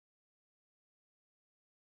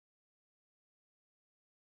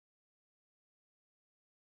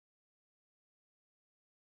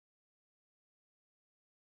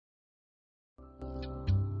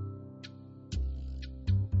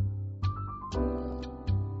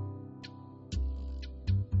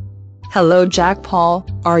Hello Jack Paul,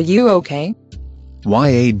 are you okay?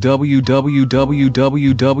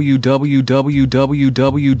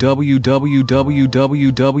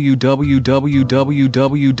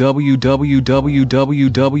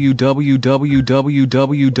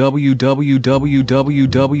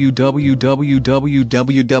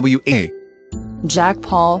 WWE. Jack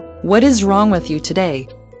Paul, what is wrong with you today?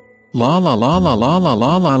 La la la la la la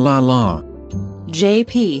la la la la.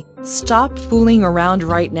 JP, stop fooling around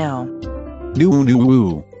right now.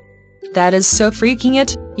 Woo. That is so freaking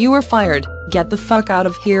it, you are fired, get the fuck out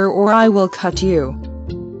of here or I will cut you.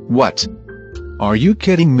 What? Are you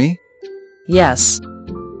kidding me? Yes.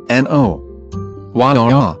 No. Why?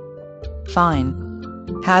 Fine.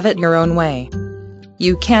 Have it your own way.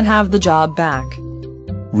 You can't have the job back.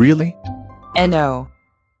 Really? No.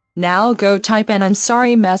 Now go type an I'm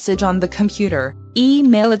sorry message on the computer,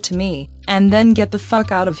 email it to me, and then get the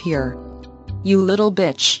fuck out of here. You little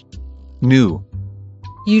bitch. No.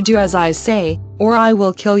 You do as I say, or I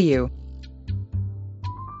will kill you.